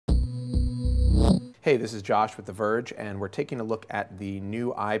Hey, this is Josh with The Verge, and we're taking a look at the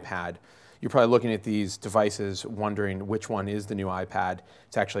new iPad. You're probably looking at these devices wondering which one is the new iPad.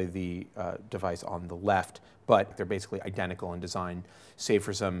 It's actually the device on the left, but they're basically identical in design, save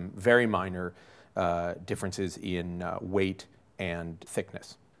for some very minor differences in weight and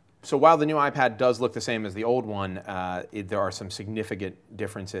thickness. So while the new iPad does look the same as the old one, there are some significant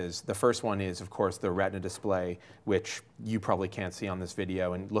differences. The first one is, of course, the Retina display, which you probably can't see on this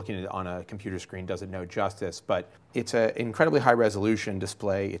video, and looking at it on a computer screen doesn't know justice, but it's an incredibly high resolution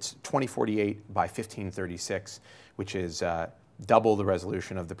display. It's 2048 by 1536, which is double the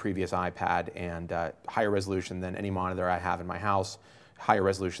resolution of the previous iPad and higher resolution than any monitor I have in my house, higher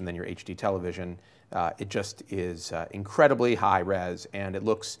resolution than your HD television. It just is incredibly high res, and it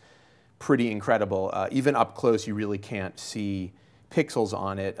looks pretty incredible. Even up close, you really can't see pixels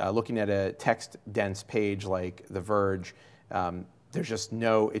on it. Looking at a text-dense page like The Verge, there's just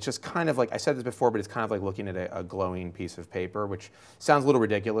no, it's just kind of like, I said this before, but it's kind of like looking at a glowing piece of paper, which sounds a little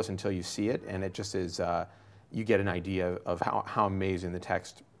ridiculous until you see it, and it just is, you get an idea of how amazing the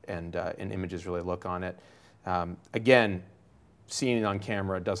text and images really look on it. Again, seeing it on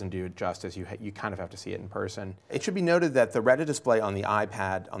camera doesn't do it justice. You kind of have to see it in person. It should be noted that the Retina display on the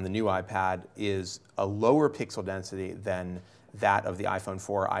iPad, on the new iPad, is a lower pixel density than that of the iPhone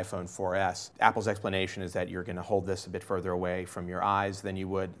 4, iPhone 4S. Apple's explanation is that you're going to hold this a bit further away from your eyes than you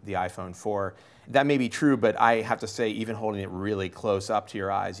would the iPhone 4. That may be true, but I have to say, even holding it really close up to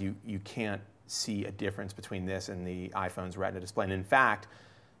your eyes, you can't see a difference between this and the iPhone's Retina display. And in fact,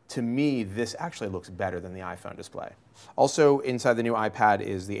 to me, this actually looks better than the iPhone display. Also inside the new iPad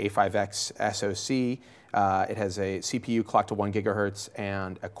is the A5X SoC. It has a CPU clocked to 1 gigahertz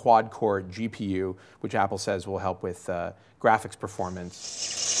and a quad-core GPU, which Apple says will help with graphics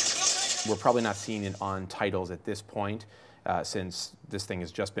performance. We're probably not seeing it on titles at this point since this thing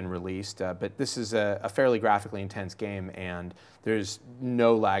has just been released, but this is a fairly graphically intense game, and there's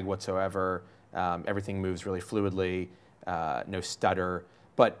no lag whatsoever. Everything moves really fluidly, no stutter.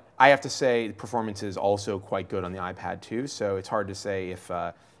 But I have to say, the performance is also quite good on the iPad too, so it's hard to say if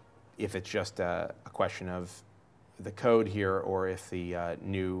it's just a question of the code here or if the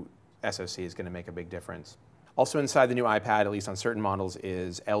new SoC is going to make a big difference. Also inside the new iPad, at least on certain models,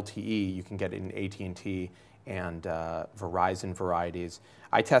 is LTE. You can get it in AT&T and Verizon varieties.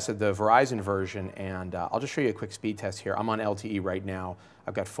 I tested the Verizon version, and I'll just show you a quick speed test here. I'm on LTE right now.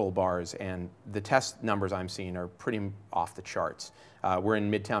 I've got full bars, and the test numbers I'm seeing are pretty off the charts. We're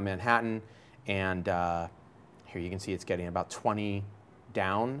in Midtown Manhattan, and here you can see it's getting about 20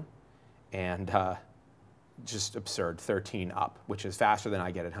 down, and just absurd, 13 up, which is faster than I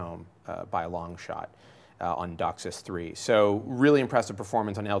get at home by a long shot on DOCSIS 3. So really impressive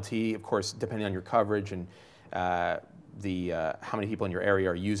performance on LTE. Of course, depending on your coverage and how many people in your area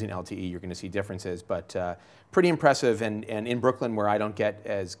are using LTE, you're going to see differences, but pretty impressive. And in Brooklyn, where I don't get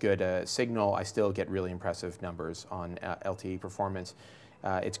as good a signal, I still get really impressive numbers on LTE performance.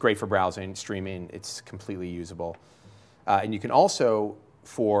 It's great for browsing, streaming. It's completely usable. And you can also,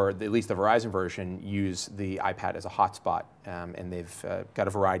 for at least the Verizon version, use the iPad as a hotspot. And they've got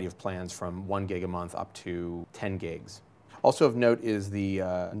a variety of plans from 1 gig a month up to 10 gigs. Also of note is the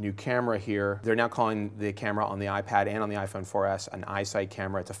new camera here. They're now calling the camera on the iPad and on the iPhone 4S an iSight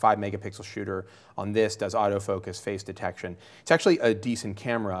camera. It's a 5 megapixel shooter. On this, does autofocus, face detection. It's actually a decent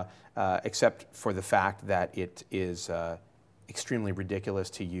camera, except for the fact that it is extremely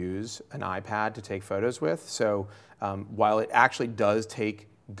ridiculous to use an iPad to take photos with. So while it actually does take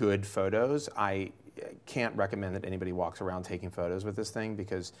good photos, I can't recommend that anybody walks around taking photos with this thing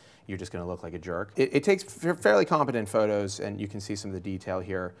because you're just going to look like a jerk. It takes fairly competent photos, and you can see some of the detail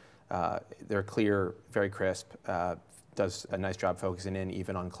here. They're clear, very crisp, does a nice job focusing in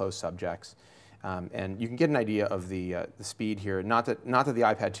even on close subjects. And you can get an idea of the speed here. Not that the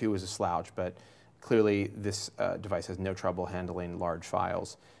iPad 2 is a slouch, but clearly this device has no trouble handling large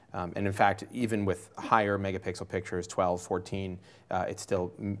files. And in fact, even with higher megapixel pictures, 12, 14, it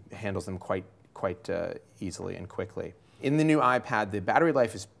still handles them quite easily and quickly. In the new iPad, the battery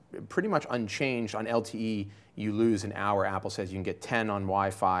life is pretty much unchanged. On LTE, you lose an hour. Apple says you can get 10 on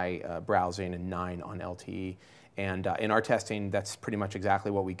Wi-Fi browsing and 9 on LTE. And in our testing, that's pretty much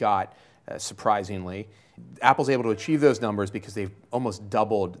exactly what we got, surprisingly. Apple's able to achieve those numbers because they've almost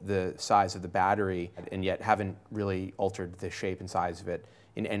doubled the size of the battery and yet haven't really altered the shape and size of it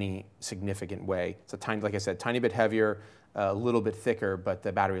in any significant way. It's a tiny, like I said, tiny bit heavier, a little bit thicker, but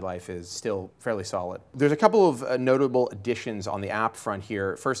the battery life is still fairly solid. There's a couple of notable additions on the app front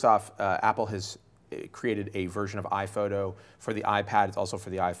here. First off, Apple has created a version of iPhoto for the iPad. It's also for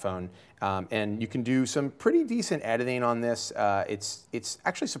the iPhone. And you can do some pretty decent editing on this. It's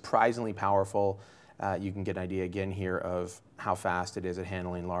actually surprisingly powerful. You can get an idea again here of how fast it is at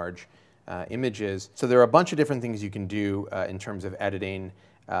handling large images. So there are a bunch of different things you can do in terms of editing.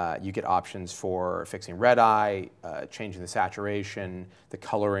 You get options for fixing red eye, changing the saturation, the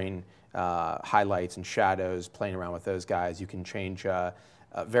coloring, highlights and shadows, playing around with those guys. You can change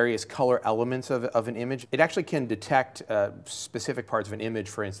various color elements of an image. It actually can detect specific parts of an image.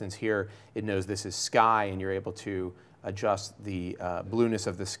 For instance, here it knows this is sky, and you're able to adjust the blueness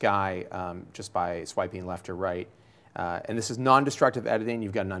of the sky just by swiping left or right. And this is non-destructive editing.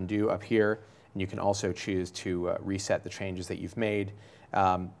 You've got an undo up here, and you can also choose to reset the changes that you've made.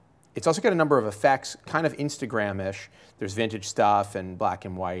 It's also got a number of effects, kind of Instagram-ish. There's vintage stuff and black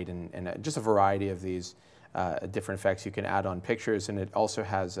and white, and just a variety of these different effects you can add on pictures. And it also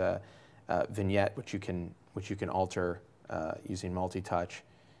has a vignette, which you can alter using multi-touch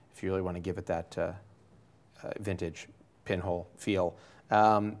if you really want to give it that vintage pinhole feel.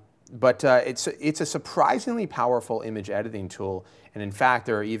 But it's a surprisingly powerful image editing tool, and in fact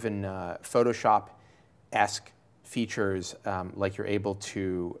there are even Photoshop-esque features like you're able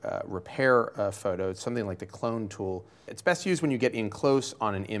to repair a photo. It's something like the clone tool. It's best used when you get in close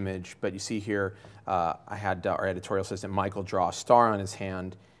on an image, but you see here I had our editorial assistant Michael draw a star on his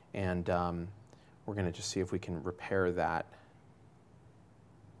hand, and we're going to just see if we can repair that.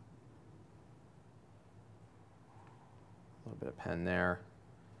 A little bit of pen there.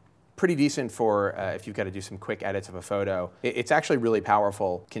 Pretty decent for if you've got to do some quick edits of a photo. It's actually really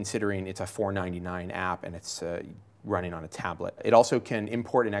powerful considering it's a $4.99 app and it's running on a tablet. It also can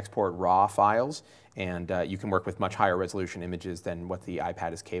import and export RAW files, and you can work with much higher resolution images than what the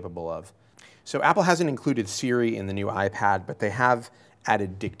iPad is capable of. So Apple hasn't included Siri in the new iPad, but they have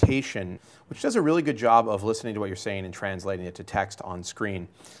added dictation, which does a really good job of listening to what you're saying and translating it to text on screen.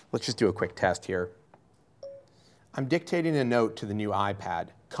 Let's just do a quick test here. I'm dictating a note to the new iPad,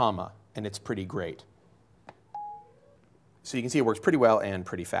 comma, and it's pretty great. So you can see it works pretty well and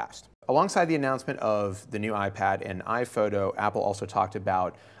pretty fast. Alongside the announcement of the new iPad and iPhoto, Apple also talked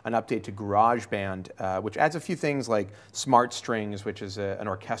about an update to GarageBand, which adds a few things like Smart Strings, which is an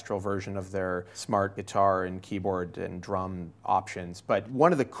orchestral version of their smart guitar and keyboard and drum options. But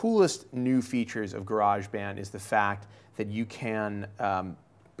one of the coolest new features of GarageBand is the fact that you can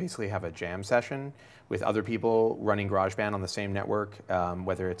basically have a jam session with other people running GarageBand on the same network,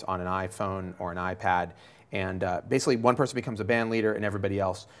 whether it's on an iPhone or an iPad. And basically one person becomes a band leader and everybody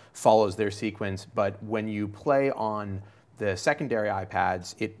else follows their sequence. But when you play on the secondary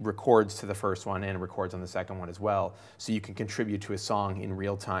iPads, it records to the first one and it records on the second one as well. So you can contribute to a song in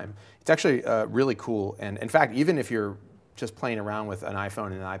real time. It's actually really cool. And in fact, even if you're just playing around with an iPhone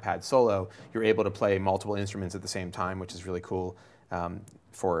and an iPad solo, you're able to play multiple instruments at the same time, which is really cool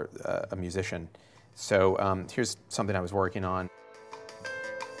for a musician. So here's something I was working on.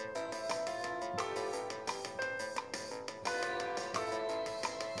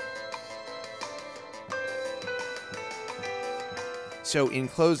 So in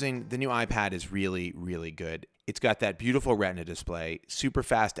closing, the new iPad is really, really good. It's got that beautiful Retina display, super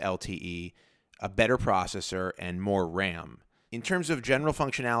fast LTE, a better processor, and more RAM. In terms of general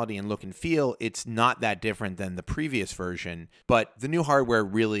functionality and look and feel, it's not that different than the previous version, but the new hardware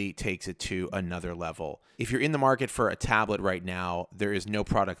really takes it to another level. If you're in the market for a tablet right now, there is no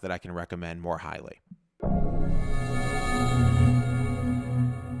product that I can recommend more highly.